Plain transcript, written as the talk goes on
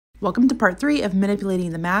Welcome to part 3 of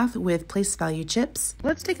manipulating the math with place value chips.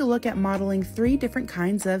 Let's take a look at modeling 3 different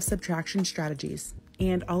kinds of subtraction strategies.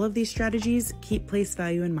 And all of these strategies keep place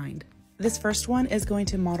value in mind. This first one is going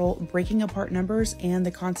to model breaking apart numbers and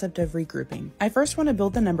the concept of regrouping. I first want to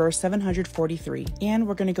build the number 743, and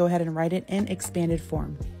we're going to go ahead and write it in expanded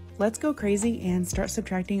form. Let's go crazy and start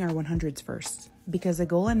subtracting our 100s first, because a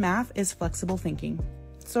goal in math is flexible thinking.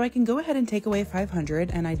 So I can go ahead and take away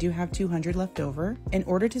 500, and I do have 200 left over. In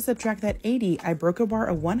order to subtract that 80, I broke a bar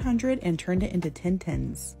of 100 and turned it into 10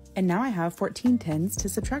 tens. And now I have 14 tens to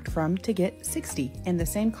subtract from to get 60. And the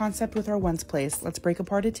same concept with our ones place. Let's break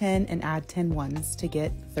apart a 10 and add 10 ones to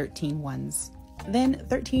get 13 ones. Then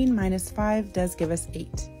 13 minus 5 does give us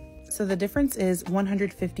 8. So the difference is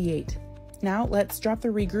 158. Now let's drop the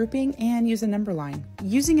regrouping and use a number line.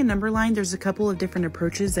 Using a number line, there's a couple of different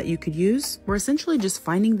approaches that you could use. We're essentially just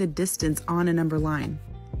finding the distance on a number line.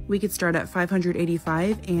 We could start at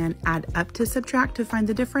 585 and add up to subtract to find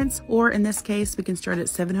the difference, or in this case, we can start at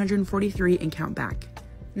 743 and count back.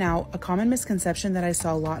 Now, a common misconception that I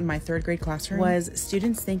saw a lot in my 3rd grade classroom was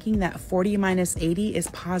students thinking that 40 minus 80 is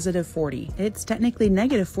positive 40. It's technically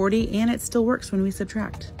negative 40, and it still works when we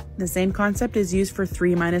subtract. The same concept is used for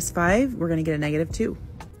 3 minus 5. We're going to get a negative 2.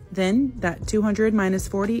 Then that 200 minus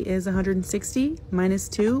 40 is 160. Minus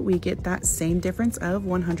 2, we get that same difference of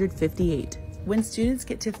 158. When students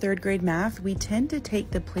get to 3rd grade math, we tend to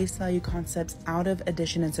take the place value concepts out of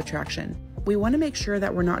addition and subtraction. We want to make sure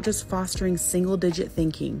that we're not just fostering single-digit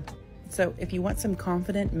thinking. So if you want some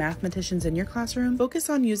confident mathematicians in your classroom, focus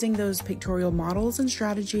on using those pictorial models and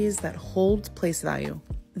strategies that hold place value.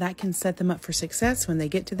 That can set them up for success when they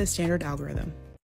get to the standard algorithm.